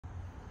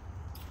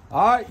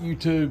All right,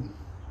 YouTube,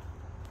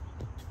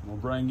 I'm gonna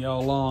bring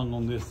y'all along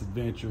on this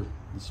adventure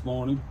this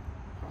morning.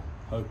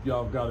 Hope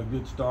y'all got a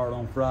good start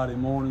on Friday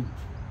morning.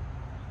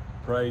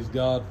 Praise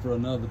God for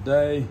another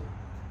day.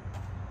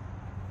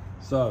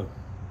 So,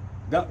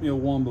 got me a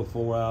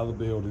 1x4 out of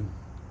the building,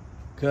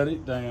 cut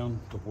it down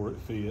to where it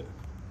fit,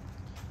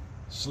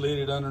 slid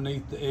it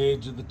underneath the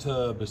edge of the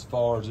tub as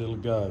far as it'll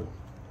go.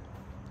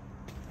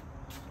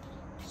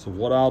 So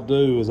what I'll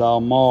do is I'll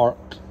mark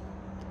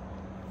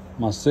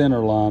my center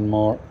line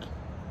mark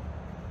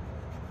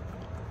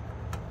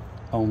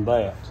on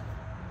that.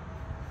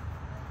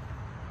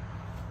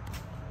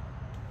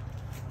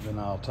 Then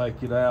I'll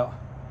take it out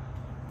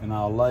and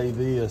I'll lay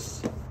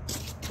this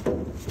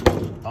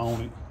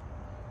on it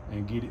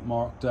and get it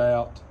marked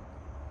out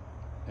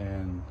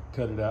and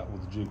cut it out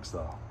with a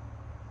jigsaw.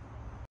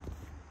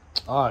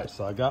 All right,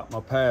 so I got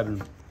my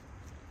pattern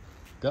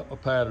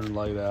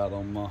laid out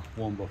on my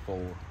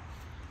 1x4.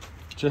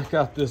 Check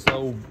out this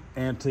old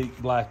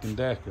antique Black &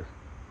 Decker.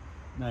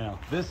 Now,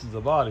 this is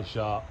a body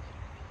shop.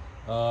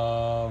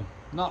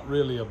 Not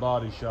really a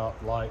body shop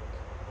like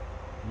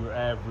your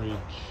average.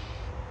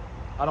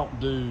 I don't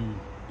do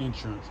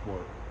insurance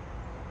work.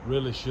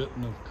 Really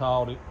shouldn't have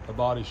called it a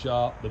body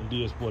shop, but it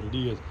is what it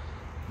is.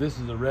 This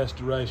is a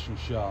restoration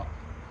shop.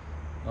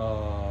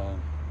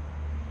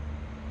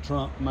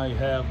 Trump may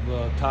have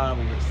the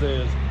title that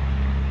says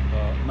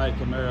Make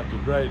America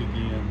Great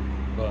Again,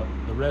 but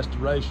the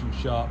restoration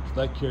shops,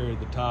 they carry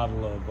the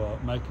title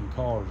of making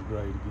cars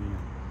great again.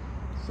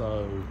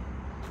 So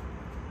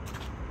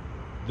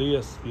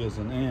this is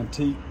an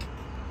antique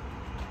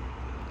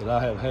that I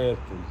have had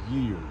for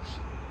years.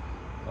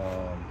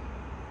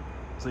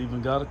 It's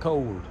even got a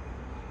cord.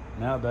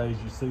 Nowadays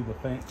you see the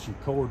fancy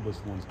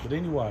cordless ones. But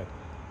anyway,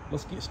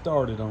 let's get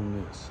started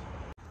on this.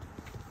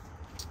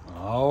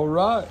 All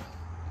right,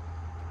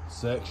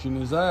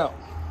 section is out.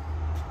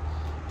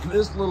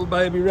 This little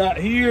baby right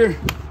here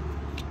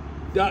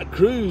got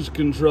cruise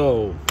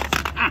control.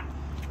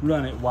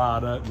 Run it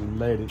wide open and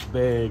let it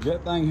beg.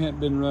 That thing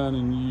hadn't been run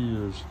in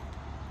years.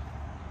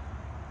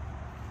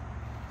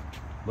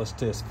 Let's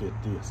test fit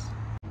this.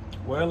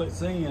 Well,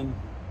 it's in.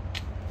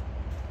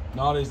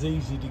 Not as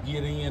easy to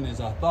get in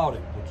as I thought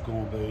it was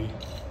going to be.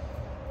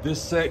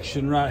 This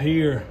section right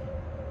here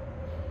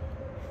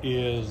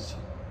is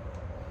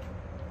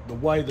the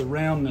way the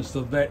roundness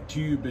of that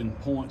tubing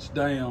points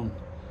down.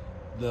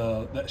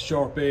 That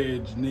sharp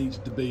edge needs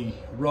to be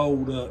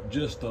rolled up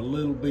just a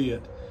little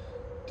bit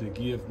to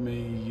give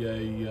me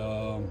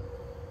a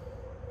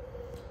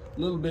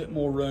little bit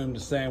more room to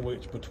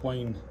sandwich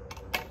between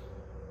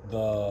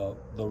the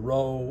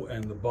roll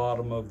and the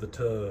bottom of the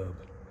tub.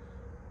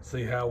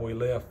 See how we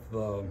left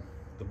the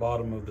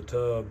bottom of the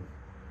tub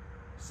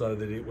so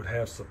that it would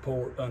have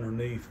support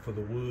underneath for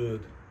the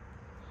wood.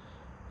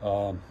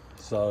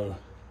 So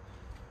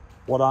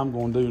what I'm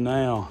going to do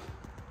now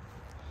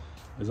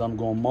is I'm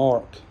going to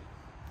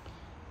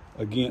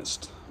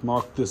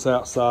mark this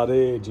outside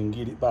edge and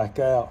get it back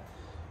out.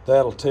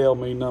 That'll tell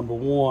me, number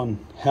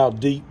one, how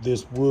deep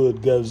this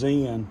wood goes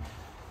in,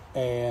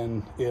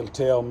 and it'll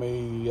tell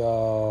me,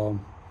 it'll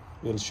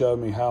show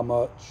me how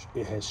much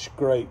it has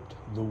scraped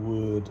the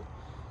wood.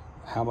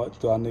 How much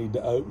do I need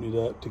to open it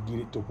up to get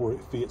it to where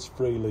it fits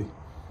freely?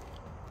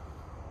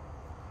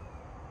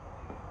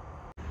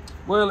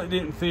 Well, it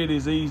didn't fit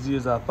as easy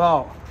as I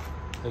thought.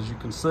 As you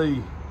can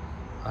see,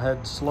 I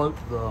had to slope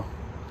the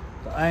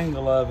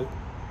angle of it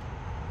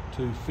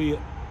to fit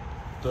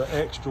the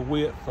extra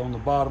width on the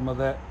bottom of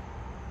that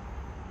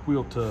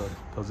wheel tub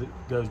because it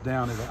goes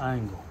down at an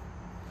angle.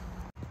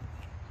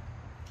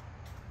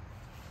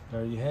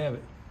 There you have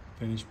it,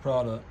 finished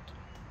product.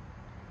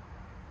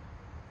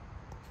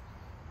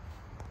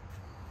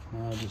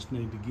 Now I just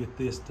need to get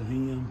this to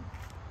him,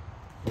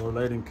 or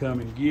let him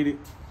come and get it,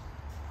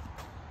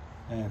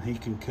 and he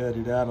can cut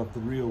it out of the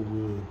real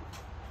wood.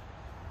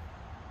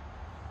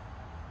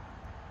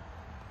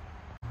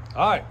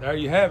 All right, there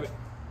you have it.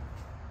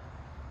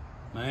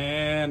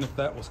 Man, if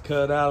that was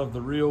cut out of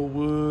the real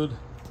wood,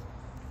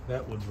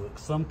 that would look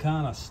some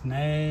kind of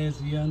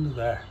snazzy under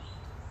there.